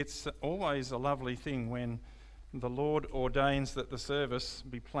It's always a lovely thing when the Lord ordains that the service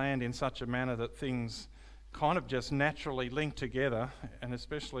be planned in such a manner that things kind of just naturally link together, and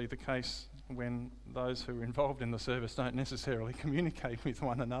especially the case when those who are involved in the service don't necessarily communicate with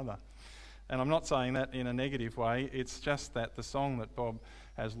one another. And I'm not saying that in a negative way, it's just that the song that Bob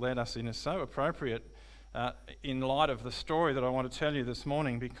has led us in is so appropriate in light of the story that I want to tell you this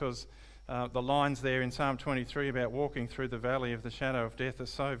morning, because the lines there in Psalm 23 about walking through the valley of the shadow of death are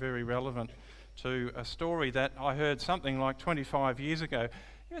so very relevant to a story that I heard something like 25 years ago.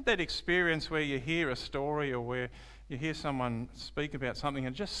 You know that experience where you hear a story or where you hear someone speak about something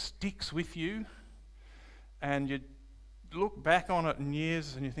and it just sticks with you, and you look back on it in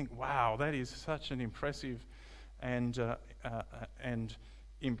years and you think, wow, that is such an impressive and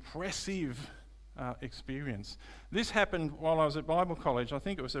impressive experience. This happened while I was at Bible college. I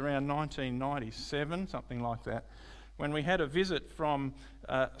think it was around 1997, something like that, when we had a visit from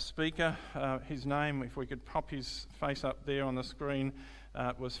a speaker. His name, if we could pop his face up there on the screen,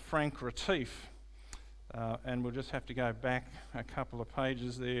 was Frank Retief. And we'll just have to go back a couple of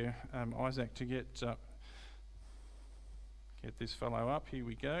pages there, Isaac, to get this fellow up. Here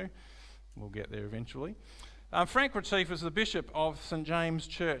we go. We'll get there eventually. Frank Retief was the Bishop of St James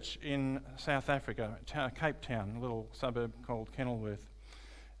Church in South Africa, Cape Town, a little suburb called Kenilworth.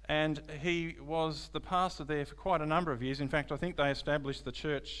 And he was the pastor there for quite a number of years. In fact, I think they established the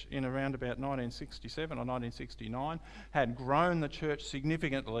church in around about 1967 or 1969, had grown the church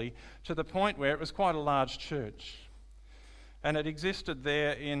significantly to the point where it was quite a large church. And it existed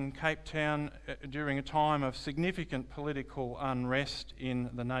there in Cape Town during a time of significant political unrest in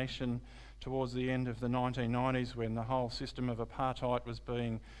the nation towards the end of the 1990s, when the whole system of apartheid was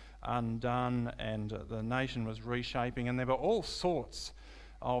being undone and the nation was reshaping, and there were all sorts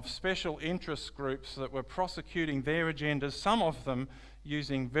of special interest groups that were prosecuting their agendas, some of them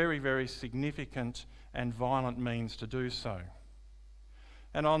using very, very significant and violent means to do so.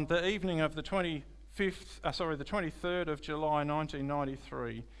 And on the evening of the 23rd of July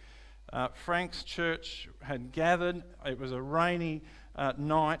 1993, Frank's church had gathered. It was a rainy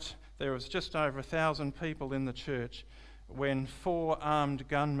night. There was just over 1,000 people in the church when 4 armed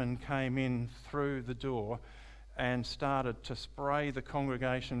gunmen came in through the door and started to spray the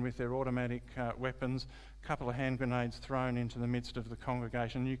congregation with their automatic weapons. A couple of hand grenades thrown into the midst of the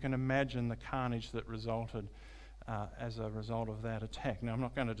congregation. You can imagine the carnage that resulted as a result of that attack. Now, I'm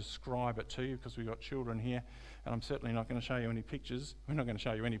not going to describe it to you because we've got children here, and I'm certainly not going to show you any pictures. We're not going to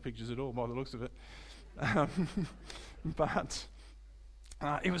show you any pictures at all by the looks of it. But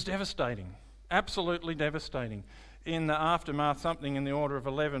it was devastating, absolutely devastating. In the aftermath, something in the order of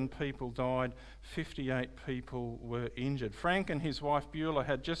 11 people died, 58 people were injured. Frank and his wife Beulah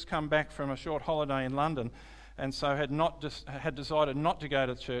had just come back from a short holiday in London, and so had decided not to go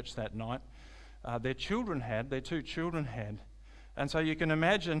to church that night. Their 2 children had. And so you can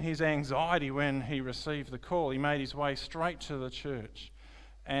imagine his anxiety when he received the call. He made his way straight to the church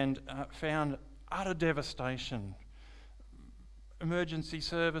and found utter devastation. Emergency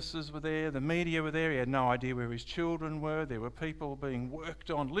services were there, the media were there. He had no idea where his children were. There were people being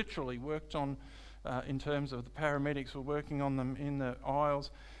literally worked on in terms of the paramedics were working on them in the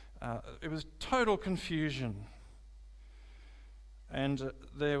aisles. It was total confusion. And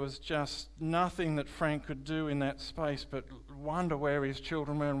there was just nothing that Frank could do in that space but wonder where his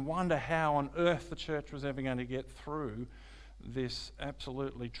children were and wonder how on earth the church was ever going to get through this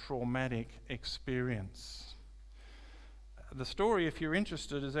absolutely traumatic experience. The story, if you're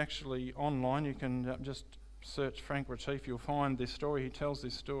interested, is actually online. You can just search Frank Retief. You'll find this story. He tells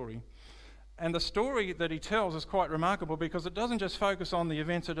this story. And the story that he tells is quite remarkable because it doesn't just focus on the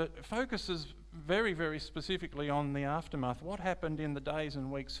events, it focuses very, very specifically on the aftermath, what happened in the days and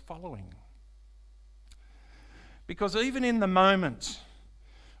weeks following. Because even in the moment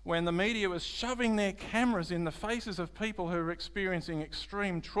when the media was shoving their cameras in the faces of people who were experiencing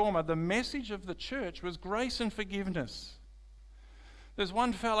extreme trauma, the message of the church was grace and forgiveness. There's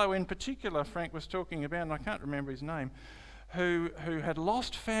one fellow in particular Frank was talking about, and I can't remember his name, who had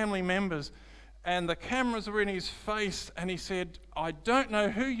lost family members, and the cameras were in his face, and he said, I don't know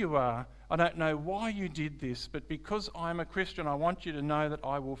who you are, I don't know why you did this, but because I'm a Christian, I want you to know that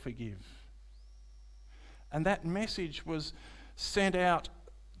I will forgive. And that message was sent out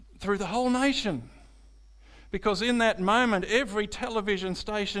through the whole nation. Because in that moment, every television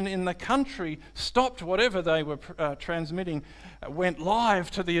station in the country stopped whatever they were transmitting, went live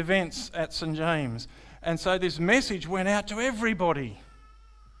to the events at St James. And so this message went out to everybody.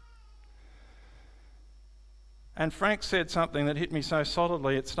 And Frank said something that hit me so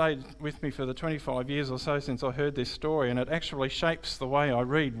solidly, it stayed with me for the 25 years or so since I heard this story, and it actually shapes the way I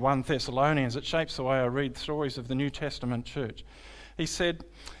read 1 Thessalonians. It shapes the way I read stories of the New Testament church. He said,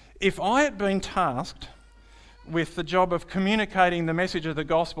 if I had been tasked with the job of communicating the message of the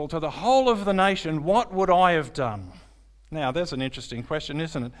gospel to the whole of the nation, what would I have done? Now, that's an interesting question,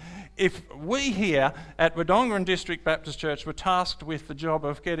 isn't it? If we here at Wodonga District Baptist Church were tasked with the job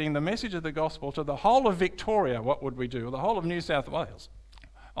of getting the message of the gospel to the whole of Victoria, what would we do? Or the whole of New South Wales?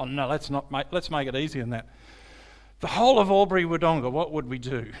 Oh no, let's make it easier than that. The whole of Albury Wodonga, what would we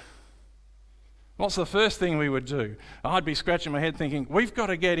do? What's the first thing we would do? I'd be scratching my head thinking, we've got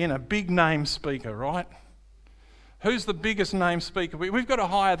to get in a big name speaker, right? Who's the biggest name speaker? We've got to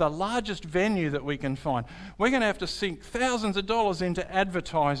hire the largest venue that we can find. We're going to have to sink thousands of dollars into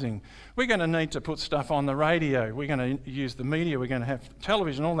advertising. We're going to need to put stuff on the radio. We're going to use the media. We're going to have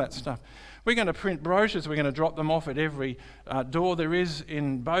television, all that stuff. We're going to print brochures. We're going to drop them off at every door there is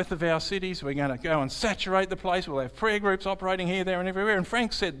in both of our cities. We're going to go and saturate the place. We'll have prayer groups operating here, there and everywhere. And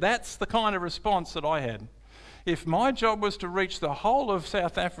Frank said that's the kind of response that I had. If my job was to reach the whole of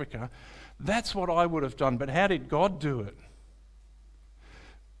South Africa, that's what I would have done. But how did God do it?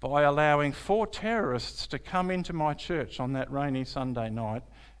 By allowing 4 terrorists to come into my church on that rainy Sunday night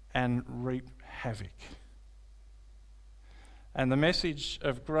and reap havoc. And the message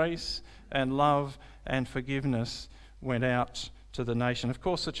of grace and love and forgiveness went out to the nation. Of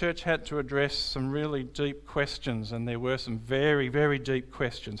course, the church had to address some really deep questions, and there were some very, very deep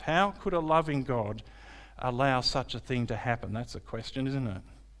questions. How could a loving God allow such a thing to happen? That's a question, isn't it?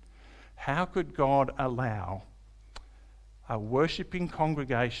 How could God allow a worshipping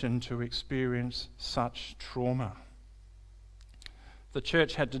congregation to experience such trauma? The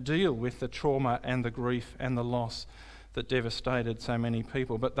church had to deal with the trauma and the grief and the loss that devastated so many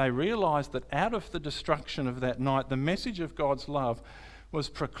people. But they realised that out of the destruction of that night, the message of God's love was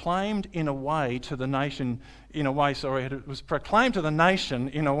proclaimed in a way to the nation, it was proclaimed to the nation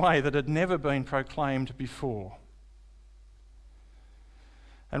in a way that had never been proclaimed before.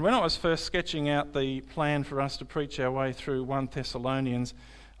 And when I was first sketching out the plan for us to preach our way through 1 Thessalonians,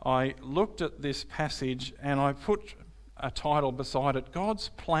 I looked at this passage and I put a title beside it, God's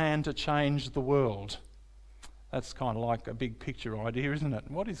Plan to Change the World. That's kind of like a big picture idea, isn't it?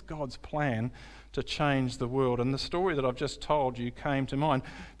 What is God's plan to change the world? And the story that I've just told you came to mind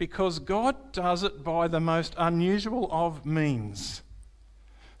because God does it by the most unusual of means.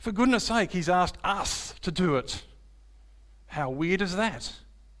 For goodness sake, He's asked us to do it. How weird is that?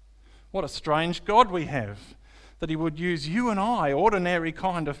 What a strange God we have, that He would use you and I, ordinary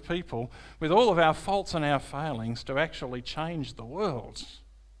kind of people, with all of our faults and our failings, to actually change the world.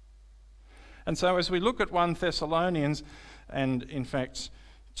 And so as we look at 1 Thessalonians, and in fact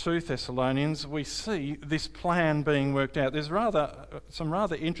 2 Thessalonians, we see this plan being worked out. There's some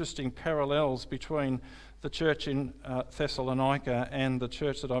rather interesting parallels between the church in Thessalonica and the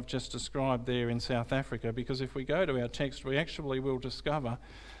church that I've just described there in South Africa, because if we go to our text, we actually will discover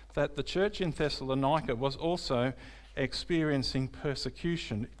that the church in Thessalonica was also experiencing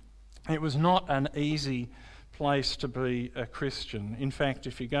persecution. It was not an easy place to be a Christian. In fact,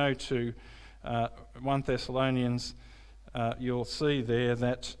 if you go to 1 Thessalonians, you'll see there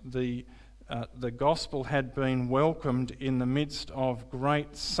that the gospel had been welcomed in the midst of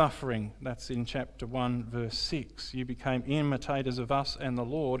great suffering. That's in chapter 1, verse 6. You became imitators of us and the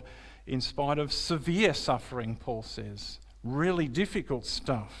Lord in spite of severe suffering, Paul says. Really difficult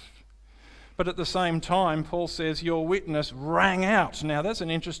stuff. But at the same time, Paul says, your witness rang out. Now, that's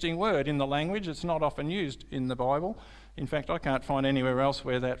an interesting word in the language. It's not often used in the Bible. In fact, I can't find anywhere else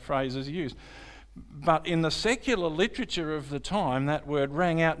where that phrase is used. But in the secular literature of the time, that word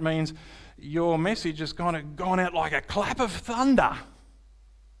rang out means your message has kind of gone out like a clap of thunder.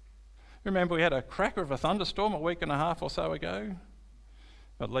 Remember, we had a cracker of a thunderstorm a week and a half or so ago?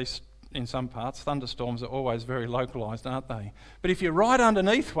 At least in some parts, thunderstorms are always very localised, aren't they? But if you're right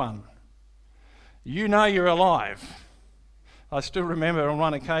underneath one, you know you're alive. I still remember on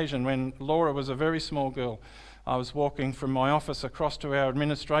one occasion when Laura was a very small girl, I was walking from my office across to our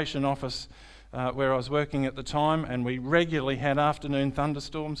administration office where I was working at the time, and we regularly had afternoon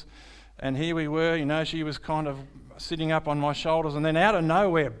thunderstorms. And here we were, she was kind of sitting up on my shoulders, and then out of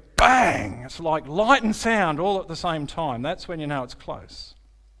nowhere, bang! It's like light and sound all at the same time. That's when you know it's close.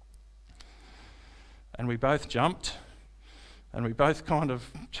 And we both jumped, and we both kind of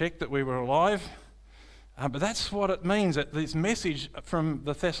checked that we were alive. But that's what it means, that this message from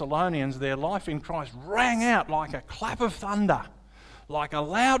the Thessalonians, their life in Christ, rang out like a clap of thunder, like a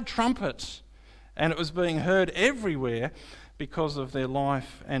loud trumpet. And it was being heard everywhere because of their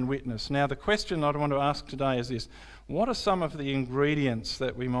life and witness. Now, the question I want to ask today is this: what are some of the ingredients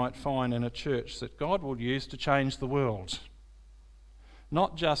that we might find in a church that God will use to change the world?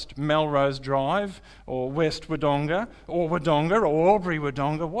 Not just Melrose Drive or West Wodonga or Albury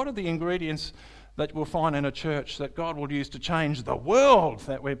Wodonga. What are the ingredients that we'll find in a church that God will use to change the world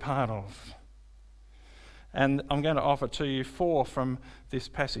that we're part of? And I'm going to offer to you 4 from this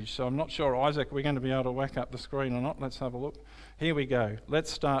passage. So I'm not sure, Isaac, we're going to be able to whack up the screen or not. Let's have a look. Here we go.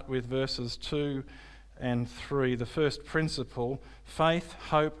 Let's start with verses 2 and 3. The first principle: faith,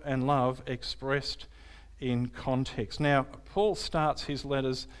 hope and love expressed in context. Now, Paul starts his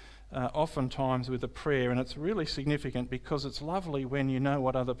letters oftentimes with a prayer, and it's really significant because it's lovely when you know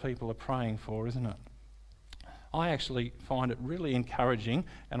what other people are praying for, isn't it? I actually find it really encouraging,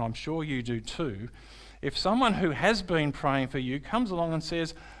 and I'm sure you do too, if someone who has been praying for you comes along and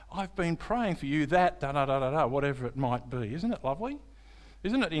says, I've been praying for you, that, da-da-da-da-da, whatever it might be. Isn't it lovely?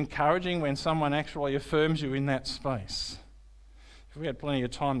 Isn't it encouraging when someone actually affirms you in that space? If we had plenty of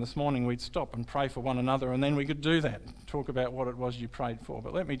time this morning, we'd stop and pray for one another, and then we could do that, talk about what it was you prayed for.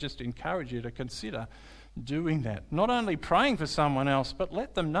 But let me just encourage you to consider doing that. Not only praying for someone else, but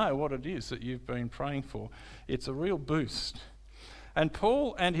let them know what it is that you've been praying for. It's a real boost. And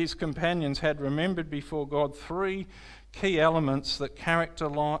Paul and his companions had remembered before God 3 key elements that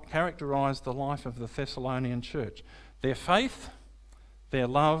characterised the life of the Thessalonian church: their faith, their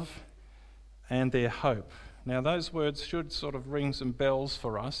love, and their hope. Now, those words should sort of ring some bells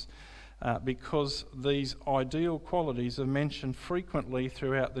for us because these ideal qualities are mentioned frequently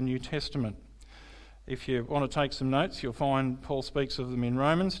throughout the New Testament. If you want to take some notes, you'll find Paul speaks of them in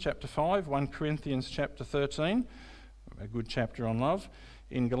Romans chapter 5, 1 Corinthians chapter 13, a good chapter on love,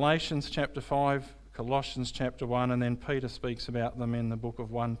 in Galatians chapter 5, Colossians chapter 1, and then Peter speaks about them in the book of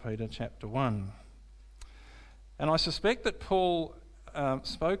 1 Peter chapter 1. And I suspect that Paul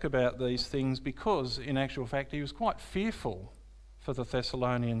spoke about these things because, in actual fact, he was quite fearful for the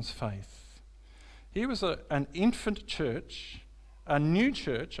Thessalonians' faith. Here was an infant church, a new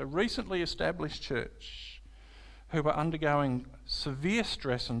church, a recently established church, who were undergoing severe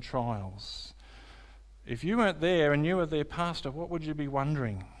stress and trials. If you weren't there and you were their pastor, what would you be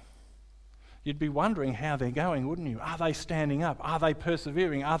wondering? You'd be wondering how they're going, wouldn't you? Are they standing up? Are they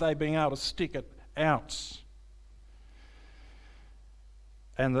persevering? Are they being able to stick it out?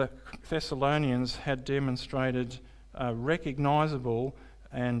 And the Thessalonians had demonstrated a recognisable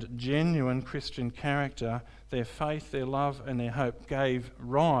and genuine Christian character. Their faith, their love and their hope gave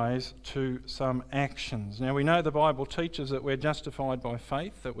rise to some actions. Now, we know the Bible teaches that we're justified by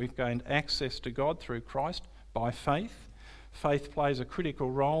faith, that we've gained access to God through Christ by faith. Faith plays a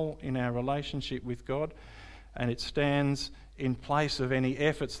critical role in our relationship with God, and it stands in place of any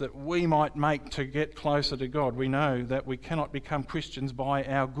efforts that we might make to get closer to God. We know that we cannot become Christians by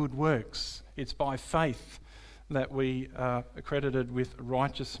our good works. It's by faith that we are accredited with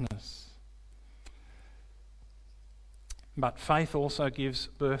righteousness. But faith also gives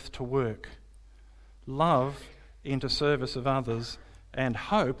birth to work, love into service of others, and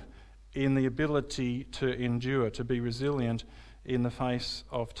hope in the ability to endure, to be resilient in the face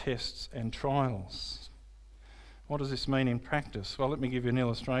of tests and trials. What does this mean in practice? Well, let me give you an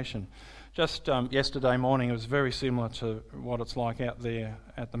illustration. Just yesterday morning, it was very similar to what it's like out there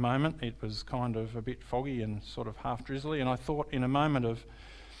at the moment. It was kind of a bit foggy and sort of half drizzly, and I thought in a moment of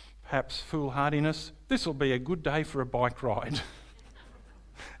perhaps foolhardiness, this will be a good day for a bike ride.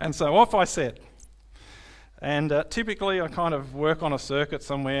 And so off I set. And typically I kind of work on a circuit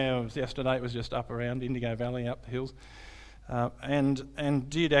somewhere. Yesterday it was just up around Indigo Valley, up the hills, and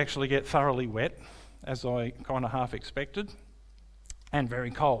did actually get thoroughly wet, as I kind of half expected, and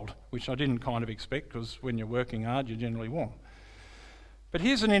very cold, which I didn't kind of expect because when you're working hard you're generally warm. But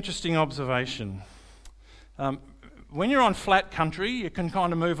here's an interesting observation. When you're on flat country you can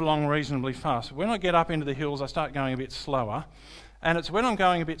kind of move along reasonably fast. When I get up into the hills I start going a bit slower, and it's when I'm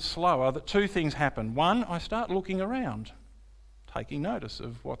going a bit slower that 2 things happen. One, I start looking around, taking notice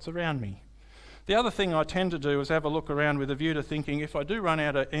of what's around me. The other thing I tend to do is have a look around with a view to thinking, if I do run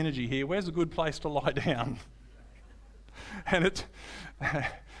out of energy here, where's a good place to lie down? And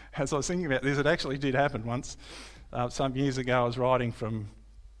as I was thinking about this, it actually did happen once. Some years ago I was riding from,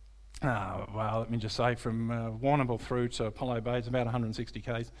 from Warrnambool through to Apollo Bay. It's about 160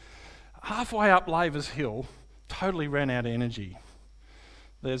 k's. Halfway up Lavers Hill, totally ran out of energy.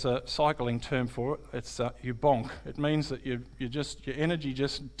 There's a cycling term for it. It's you bonk. It means that your energy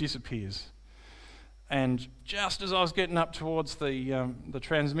just disappears. And just as I was getting up towards the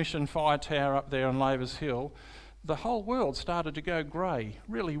transmission fire tower up there on Lavers Hill, the whole world started to go grey,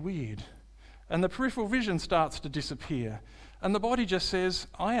 really weird. and the peripheral vision starts to disappear, and the body just says,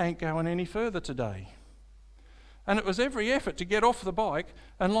 I ain't going any further today. And it was every effort to get off the bike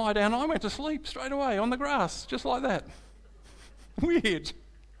and lie down. I went to sleep straight away on the grass, just like that. Weird.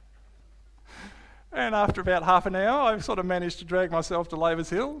 And after about half an hour, I sort of managed to drag myself to Lavers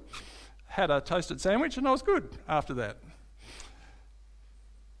Hill, had a toasted sandwich, and I was good after that.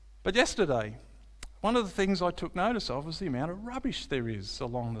 But yesterday, one of the things I took notice of was the amount of rubbish there is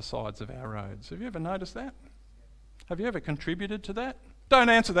along the sides of our roads. Have you ever noticed that? Have you ever contributed to that? Don't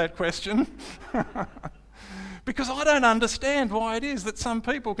answer that question. Because I don't understand why it is that some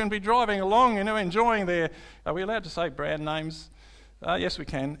people can be driving along, enjoying their... Are we allowed to say brand names? Yes, we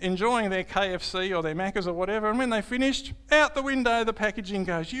can. Enjoying their KFC or their Maccas or whatever, and when they've finished, out the window the packaging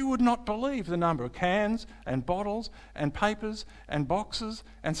goes. You would not believe the number of cans and bottles and papers and boxes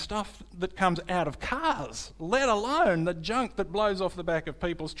and stuff that comes out of cars, let alone the junk that blows off the back of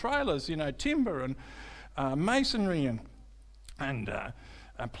people's trailers, timber and masonry and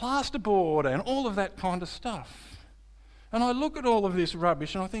plasterboard and all of that kind of stuff. And I look at all of this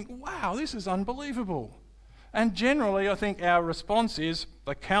rubbish and I think, wow, this is unbelievable. And generally, I think our response is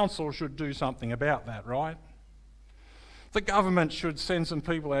the council should do something about that, right? The government should send some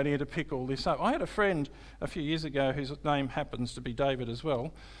people out here to pick all this up. I had a friend a few years ago whose name happens to be David as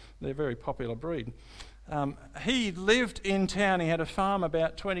well. They're a very popular breed. He lived in town. He had a farm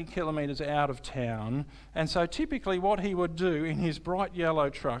about 20 kilometres out of town. And so typically what he would do in his bright yellow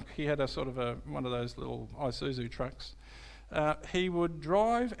truck, he had one of those little Isuzu trucks, he would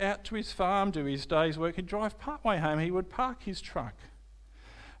drive out to his farm, do his day's work. He'd drive partway home. He would park his truck.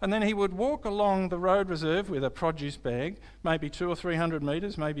 And then he would walk along the road reserve with a produce bag, maybe 200 or 300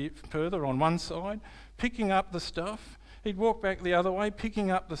 metres, maybe further on one side, picking up the stuff. He'd walk back the other way, picking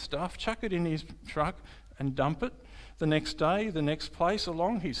up the stuff, chuck it in his truck and dump it. The next day, the next place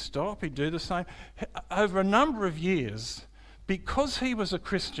along, he'd stop, he'd do the same. Over a number of years, because he was a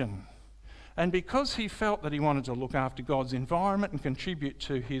Christian, and because he felt that he wanted to look after God's environment and contribute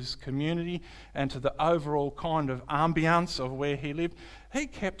to his community and to the overall kind of ambience of where he lived, he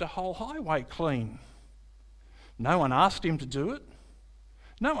kept a whole highway clean. No one asked him to do it.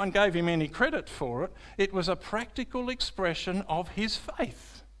 No one gave him any credit for it. It was a practical expression of his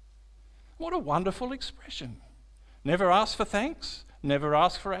faith. What a wonderful expression. Never asked for thanks, never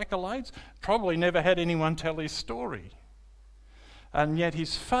asked for accolades, probably never had anyone tell his story. And yet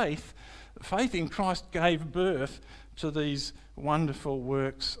his faith in Christ gave birth to these wonderful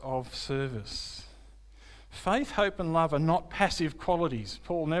works of service. Faith, hope and love are not passive qualities.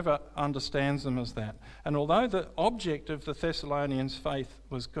 Paul never understands them as that. And although the object of the Thessalonians' faith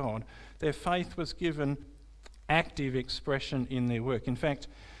was God, their faith was given active expression in their work. In fact,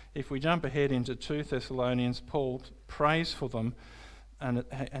 if we jump ahead into 2 Thessalonians, Paul prays for them and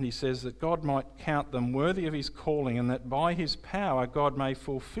he says that God might count them worthy of his calling and that by his power God may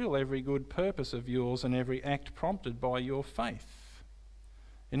fulfill every good purpose of yours and every act prompted by your faith.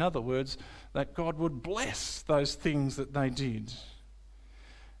 In other words, that God would bless those things that they did.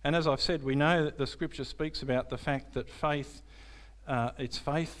 And as I've said, we know that the scripture speaks about the fact that faith, it's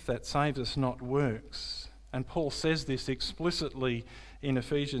faith that saves us, not works. And Paul says this explicitly in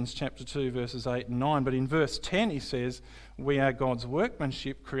Ephesians chapter 2, verses 8 and 9. But in verse 10 he says, we are God's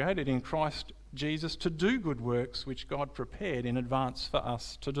workmanship created in Christ Jesus to do good works which God prepared in advance for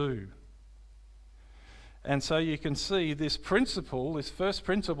us to do. And so you can see this principle, this first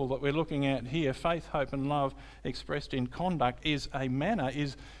principle that we're looking at here, faith, hope and love expressed in conduct, is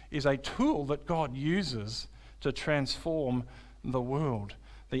a tool that God uses to transform the world,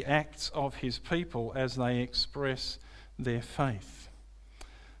 the acts of his people as they express their faith.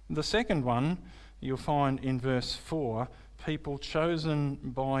 The second one you'll find in verse 4, people chosen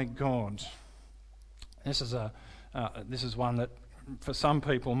by God. This is one that for some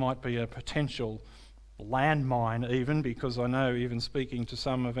people might be a potential landmine even, because I know, even speaking to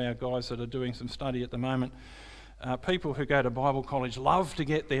some of our guys that are doing some study at the moment, people who go to Bible college love to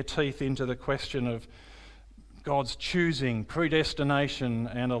get their teeth into the question of God's choosing, predestination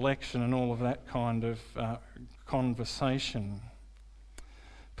and election and all of that kind of conversation.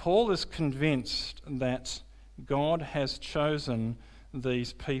 Paul is convinced that God has chosen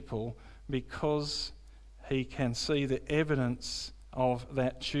these people because he can see the evidence of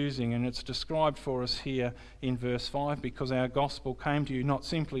that choosing, and it's described for us here in verse 5, because our gospel came to you not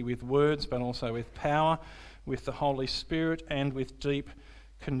simply with words but also with power, with the Holy Spirit and with deep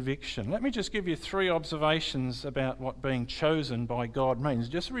conviction. Let me just give you 3 observations about what being chosen by God means.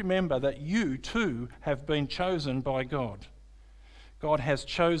 Just remember that you too have been chosen by God. God has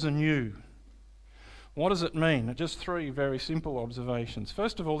chosen you. What does it mean? Just three very simple observations.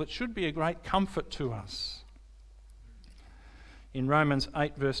 First of all, it should be a great comfort to us. In Romans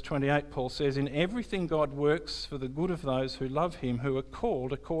 8 verse 28, Paul says, "In everything God works for the good of those who love him, who are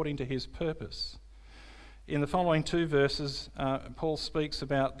called according to his purpose." In the following two verses, Paul speaks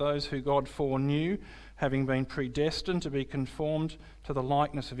about those who God foreknew, having been predestined to be conformed to the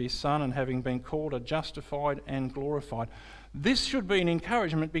likeness of his Son, and having been called, are justified and glorified. This should be an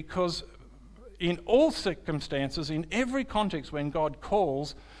encouragement, because in all circumstances, in every context, when God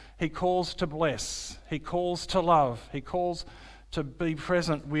calls, he calls to bless, he calls to love, he calls to be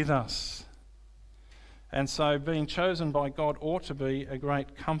present with us. And so being chosen by God ought to be a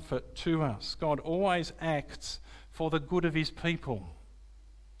great comfort to us. God always acts for the good of his people.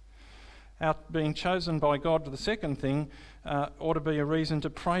 Our being chosen by God, the second thing, ought to be a reason to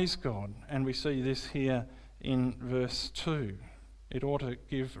praise God. And we see this here in verse 2. It ought to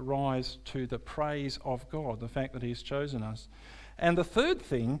give rise to the praise of God, the fact that he's chosen us. And the third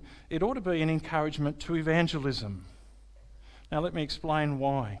thing, it ought to be an encouragement to evangelism. Now let me explain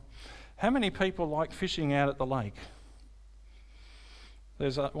why. How many people like fishing out at the lake?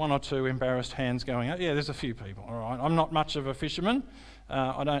 There's one or two embarrassed hands going up. Yeah, there's a few people, all right. I'm not much of a fisherman.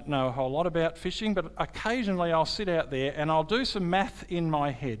 I don't know a whole lot about fishing, but occasionally I'll sit out there and I'll do some math in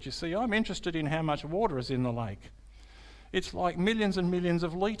my head. You see, I'm interested in how much water is in the lake. It's like millions and millions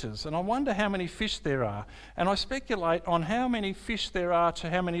of litres, and I wonder how many fish there are. And I speculate on how many fish there are to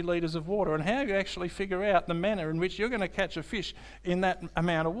how many litres of water, and how you actually figure out the manner in which you're going to catch a fish in that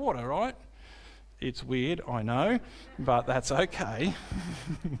amount of water, right? It's weird, I know, but that's okay.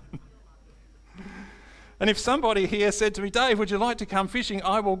 And if somebody here said to me, "Dave, would you like to come fishing?"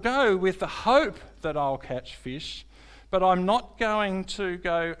 I will go with the hope that I'll catch fish. But I'm not going to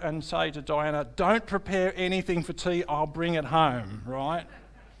go and say to Diana, "Don't prepare anything for tea, I'll bring it home," right?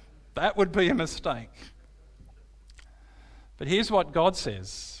 That would be a mistake. But here's what God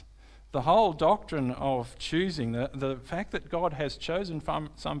says. The whole doctrine of choosing, the fact that God has chosen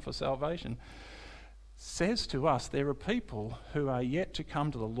some for salvation, says to us there are people who are yet to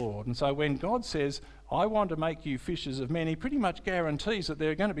come to the Lord. And so when God says, "I want to make you fishers of men," he pretty much guarantees that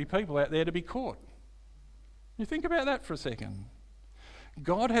there are going to be people out there to be caught. You think about that for a second.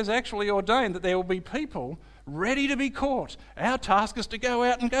 God has actually ordained that there will be people ready to be caught. Our task is to go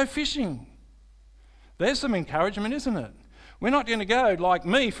out and go fishing. There's some encouragement, isn't it? We're not going to go, like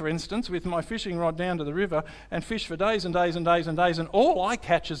me, for instance, with my fishing rod down to the river and fish for days and days and days and days, and all I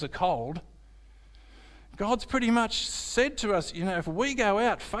catch is a cold. God's pretty much said to us, if we go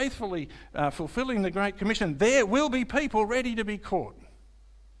out faithfully fulfilling the Great Commission, there will be people ready to be caught.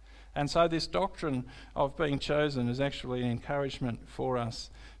 And so this doctrine of being chosen is actually an encouragement for us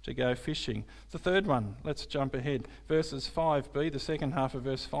to go fishing. The third one, let's jump ahead. Verses 5b, the second half of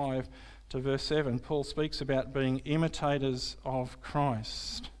verse 5 to verse 7, Paul speaks about being imitators of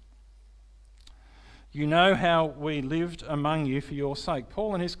Christ. "You know how we lived among you for your sake."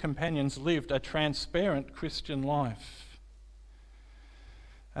 Paul and his companions lived a transparent Christian life.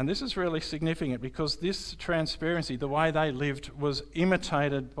 And this is really significant, because this transparency, the way they lived, was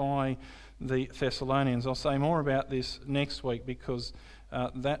imitated by the Thessalonians. I'll say more about this next week, because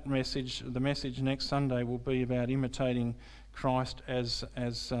the message next Sunday will be about imitating Christ as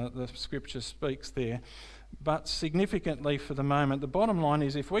the scripture speaks there. But significantly for the moment, the bottom line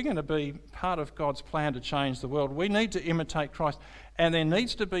is, if we're going to be part of God's plan to change the world, we need to imitate Christ, and there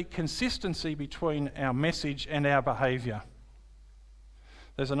needs to be consistency between our message and our behaviour.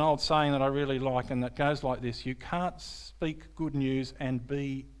 There's an old saying that I really like, and that goes like this: you can't speak good news and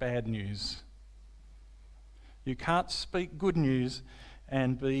be bad news. You can't speak good news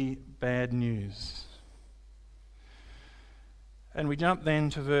and be bad news. And we jump then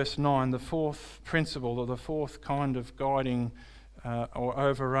to verse 9, the fourth principle, or the fourth kind of guiding or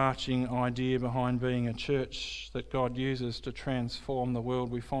overarching idea behind being a church that God uses to transform the world,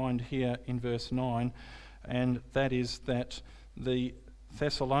 we find here in verse 9, and that is that the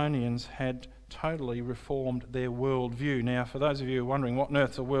Thessalonians had totally reformed their worldview. Now, for those of you who are wondering what on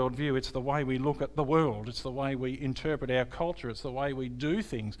earth's a worldview, it's the way we look at the world, it's the way we interpret our culture, it's the way we do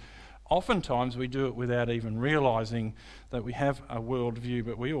things. Oftentimes we do it without even realising that we have a worldview,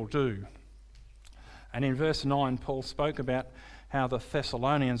 but we all do. And in verse 9, Paul spoke about how the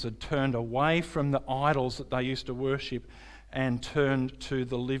Thessalonians had turned away from the idols that they used to worship and turned to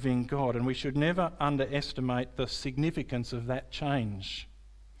the living God. And we should never underestimate the significance of that change.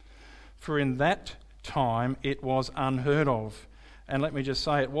 For in that time it was unheard of. And let me just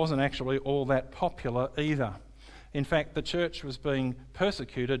say, it wasn't actually all that popular either. In fact, the church was being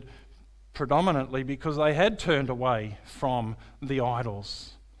persecuted predominantly because they had turned away from the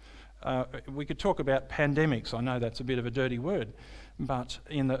idols. we could talk about pandemics. I know that's a bit of a dirty word, but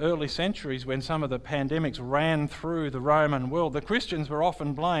in the early centuries when some of the pandemics ran through the Roman world, the Christians were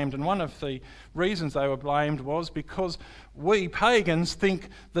often blamed, and one of the reasons they were blamed was because we pagans think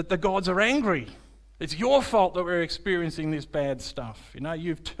that the gods are angry. It's your fault that we're experiencing this bad stuff. You know,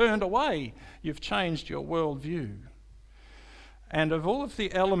 you've turned away, you've changed your worldview. And of all of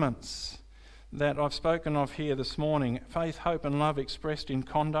the elements that I've spoken of here this morning, faith, hope and love expressed in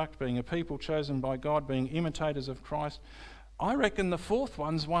conduct, being a people chosen by God, being imitators of Christ, I reckon the fourth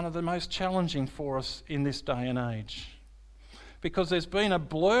one's one of the most challenging for us in this day and age. Because there's been a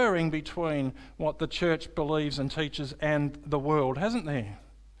blurring between what the church believes and teaches and the world, hasn't there?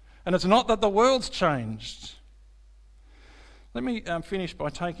 And it's not that the world's changed. Let me finish by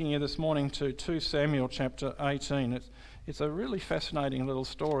taking you this morning to 2 Samuel chapter 18. It's a really fascinating little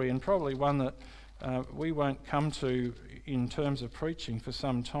story, and probably one that we won't come to in terms of preaching for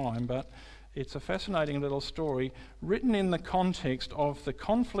some time, but it's a fascinating little story written in the context of the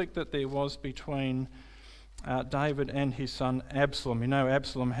conflict that there was between David and his son Absalom. You know,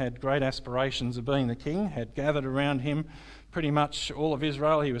 Absalom had great aspirations of being the king, had gathered around him pretty much all of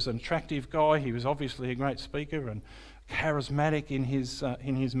Israel. He was an attractive guy. He was obviously a great speaker and charismatic in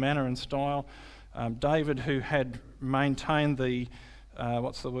his manner and style. David, who had maintained the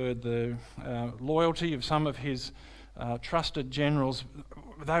loyalty of some of his trusted generals,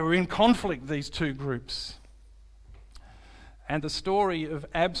 they were in conflict, these two groups. And the story of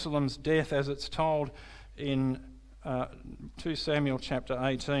Absalom's death, as it's told in 2 Samuel chapter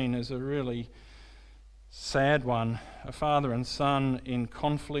 18, is a really sad one. A father and son in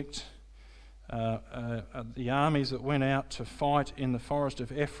conflict. The armies that went out to fight in the forest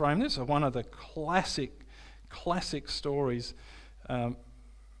of Ephraim. This is one of the classic stories.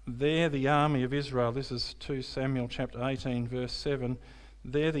 There the army of Israel, this is 2 Samuel chapter 18 verse 7,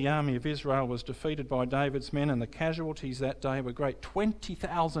 there the army of Israel was defeated by David's men, and the casualties that day were great,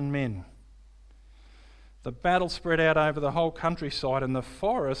 20,000 men. The battle spread out over the whole countryside, and the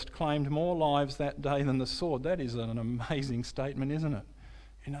forest claimed more lives that day than the sword. That is an amazing statement, isn't it?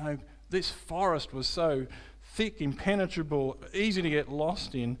 You know, this forest was so thick, impenetrable, easy to get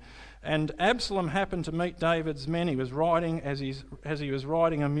lost in. And Absalom happened to meet David's men. He was riding as he was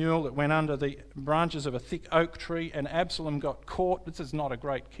riding a mule that went under the branches of a thick oak tree, and Absalom got caught. This is not a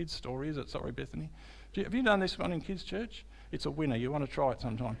great kid's story, is it? Sorry, Bethany. Have you done this one in kids' church? It's a winner. You want to try it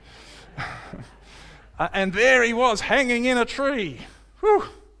sometime. And there he was, hanging in a tree. Whew.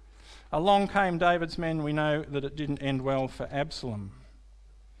 Along came David's men. We know that it didn't end well for Absalom.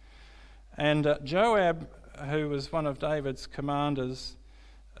 And Joab, who was one of David's commanders,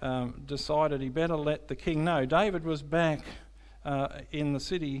 decided he better let the king know. David was back in the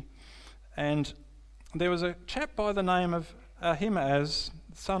city, and there was a chap by the name of Ahimaaz,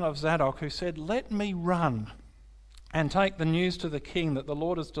 son of Zadok, who said, "Let me run and take the news to the king that the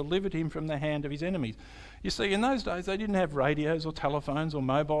Lord has delivered him from the hand of his enemies." You see, in those days they didn't have radios or telephones or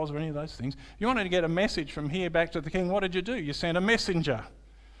mobiles or any of those things. You wanted to get a message from here back to the king, what did you do? You sent a messenger.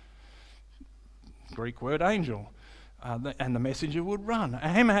 Greek word angel. And the messenger would run.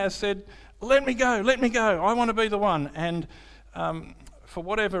 Ahimaaz said, let me go, I want to be the one. And for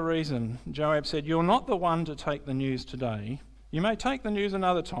whatever reason, Joab said, you're not the one to take the news today. You may take the news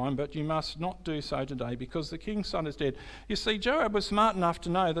another time, but you must not do so today, because the king's son is dead. You see, Joab was smart enough to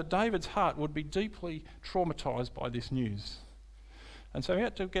know that David's heart would be deeply traumatised by this news. And so he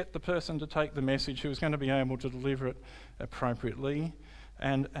had to get the person to take the message who was going to be able to deliver it appropriately.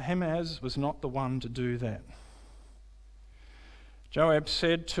 And Ahimaaz was not the one to do that. Joab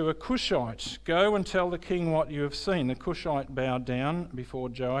said to a Cushite, go and tell the king what you have seen. The Cushite bowed down before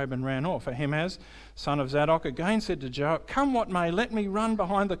Joab and ran off. Ahimaaz, son of Zadok, again said to Joab, come what may, let me run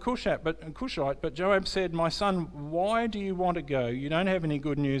behind the Cushite. But Joab said, my son, why do you want to go? You don't have any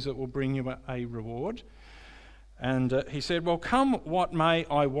good news that will bring you a reward. And he said, well, come what may,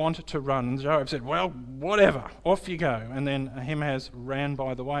 I want to run. And Joab said, well, whatever, off you go. And then Ahimaaz ran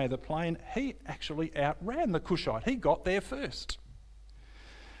by the way of the plain. He actually outran the Cushite. He got there first.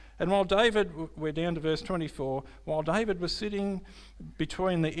 And while David, we're down to verse 24, while David was sitting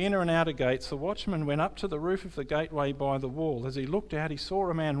between the inner and outer gates, the watchman went up to the roof of the gateway by the wall. As he looked out, he saw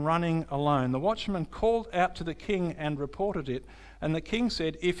a man running alone. The watchman called out to the king and reported it. And the king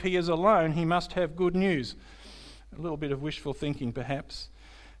said, if he is alone, he must have good news. A little bit of wishful thinking, perhaps.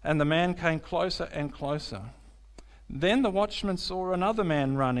 And the man came closer and closer. Then the watchman saw another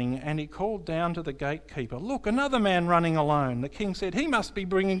man running, and he called down to the gatekeeper, look, another man running alone. The king said, he must be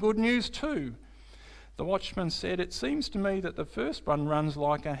bringing good news too. The watchman said, it seems to me that the first one runs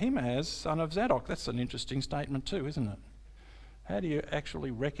like Ahimaaz, son of Zadok. That's an interesting statement too, isn't it? How do you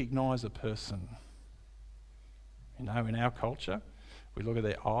actually recognise a person? You know, in our culture, we look at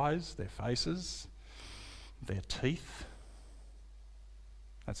their eyes, their faces, their teeth.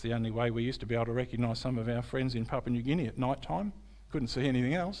 That's the only way we used to be able to recognise some of our friends in Papua New Guinea at night time. Couldn't see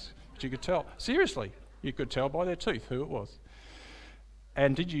anything else, but you could tell. Seriously, you could tell by their teeth who it was.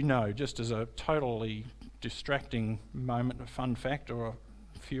 And did you know, just as a totally distracting moment, a fun fact or a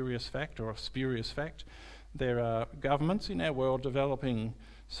furious fact or a spurious fact, there are governments in our world developing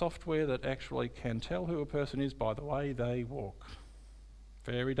software that actually can tell who a person is by the way they walk.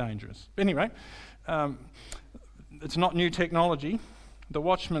 Very dangerous. Anyway, it's not new technology. The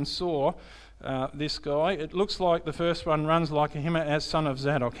watchman saw this guy. It looks like the first one runs like Ahimaaz, son of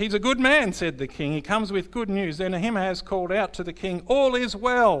Zadok. He's a good man, said the king. He comes with good news. Then Ahimaaz called out to the king, all is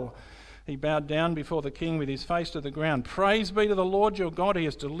well. He bowed down before the king with his face to the ground. Praise be to the Lord your God. He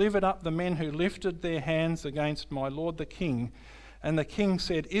has delivered up the men who lifted their hands against my lord the king. And the king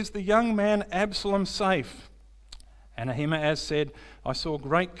said, is the young man Absalom safe? And Ahimaaz said, I saw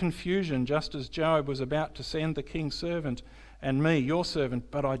great confusion just as Joab was about to send the king's servant and me, your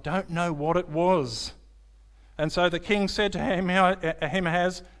servant, but I don't know what it was. And so the king said to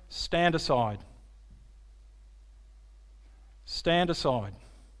Ahimaaz, stand aside. Stand aside.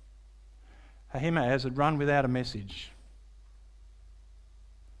 Ahimaaz had run without a message.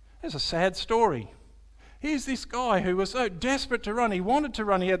 It's a sad story. Here's this guy who was so desperate to run. He wanted to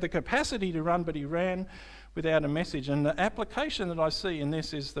run. He had the capacity to run, but he ran without a message. And the application that I see in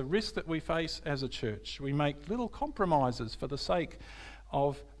this is the risk that we face as a church. We make little compromises for the sake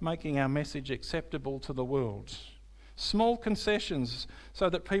of making our message acceptable to the world. Small concessions so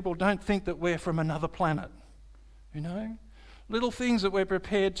that people don't think that we're from another planet. You know? Little things that we're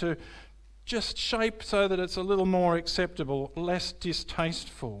prepared to just shape so that it's a little more acceptable, less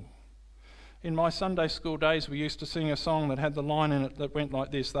distasteful. In my Sunday school days, we used to sing a song that had the line in it that went like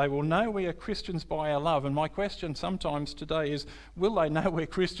this: they will know we are Christians by our love. And my question sometimes today is, will they know we're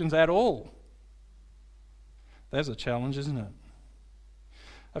Christians at all? There's a challenge, isn't it?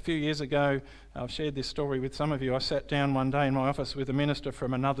 A few years ago, I've shared this story with some of you. I sat down one day in my office with a minister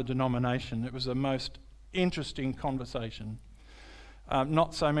from another denomination. It was the most interesting conversation.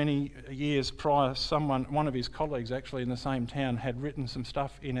 Not so many years prior, one of his colleagues actually in the same town had written some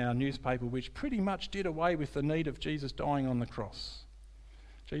stuff in our newspaper which pretty much did away with the need of Jesus dying on the cross.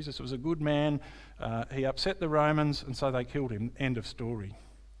 Jesus was a good man, he upset the Romans, and so they killed him. End of story.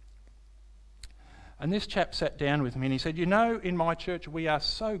 And this chap sat down with me and he said, you know, in my church we are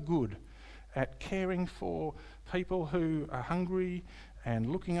so good at caring for people who are hungry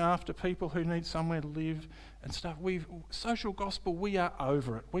and looking after people who need somewhere to live and stuff. Social gospel, we are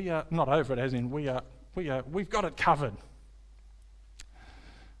over it. We are not over it as in we've got it covered.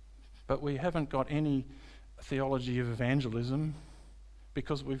 But we haven't got any theology of evangelism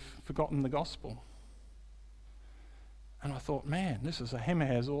because we've forgotten the gospel. And I thought, man, this is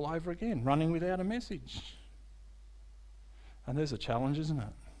Ahimaaz all over again, running without a message. And there's a challenge, isn't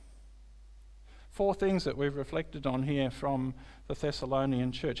it? 4 things that we've reflected on here from the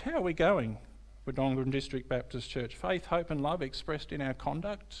Thessalonian church. How are we going, Wodonga District Baptist Church? Faith, hope and love expressed in our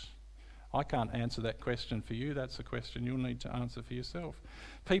conduct? I can't answer that question for you. That's a question you'll need to answer for yourself.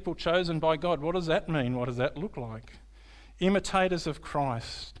 People chosen by God. What does that mean? What does that look like? Imitators of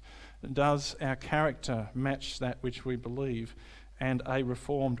Christ. Does our character match that which we believe? And a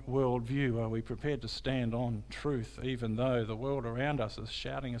reformed worldview. Are we prepared to stand on truth even though the world around us is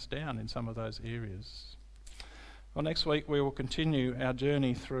shouting us down in some of those areas? Well, next week we will continue our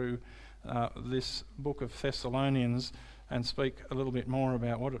journey through this book of Thessalonians and speak a little bit more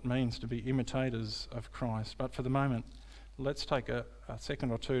about what it means to be imitators of Christ. But for the moment, let's take a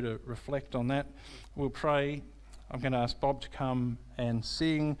second or two to reflect on that. We'll pray. I'm going to ask Bob to come and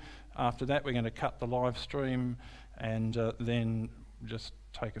sing. After that, we're going to cut the live stream and then just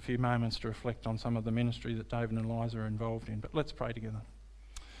take a few moments to reflect on some of the ministry that David and Eliza are involved in. But let's pray together.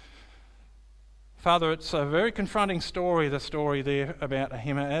 Father, it's a very confronting story, the story there about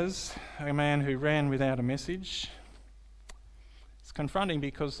Ahimaaz, a man who ran without a message. It's confronting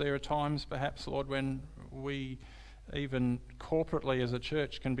because there are times, perhaps, Lord, when we, even corporately as a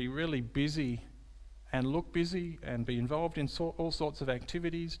church, can be really busy and look busy and be involved in all sorts of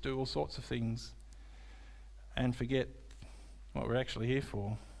activities, do all sorts of things, and forget what we're actually here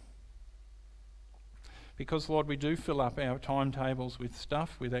for. Because, Lord, we do fill up our timetables with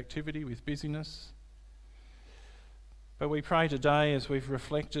stuff, with activity, with busyness. But we pray today, as we've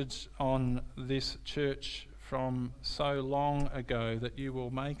reflected on this church from so long ago, that you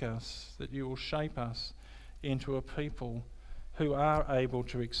will make us, that you will shape us into a people who are able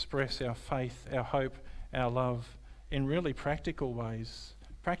to express our faith, our hope, our love in really practical ways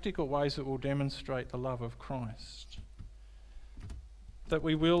that will demonstrate the love of Christ. That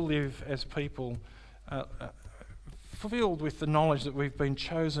we will live as people filled with the knowledge that we've been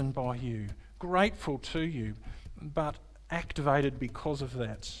chosen by you, grateful to you, but activated because of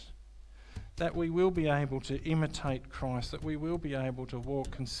that. That we will be able to imitate Christ, that we will be able to walk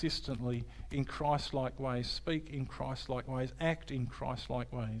consistently in Christ-like ways, speak in Christ-like ways, act in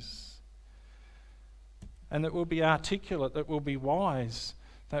Christ-like ways. And that we'll be articulate, that we'll be wise,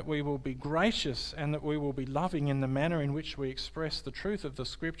 that we will be gracious, and that we will be loving in the manner in which we express the truth of the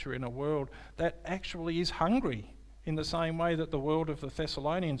Scripture in a world that actually is hungry, in the same way that the world of the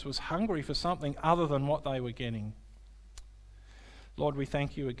Thessalonians was hungry for something other than what they were getting. Lord, we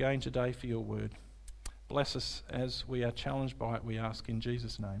thank you again today for your word. Bless us as we are challenged by it, we ask in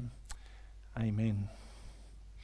Jesus' name. Amen.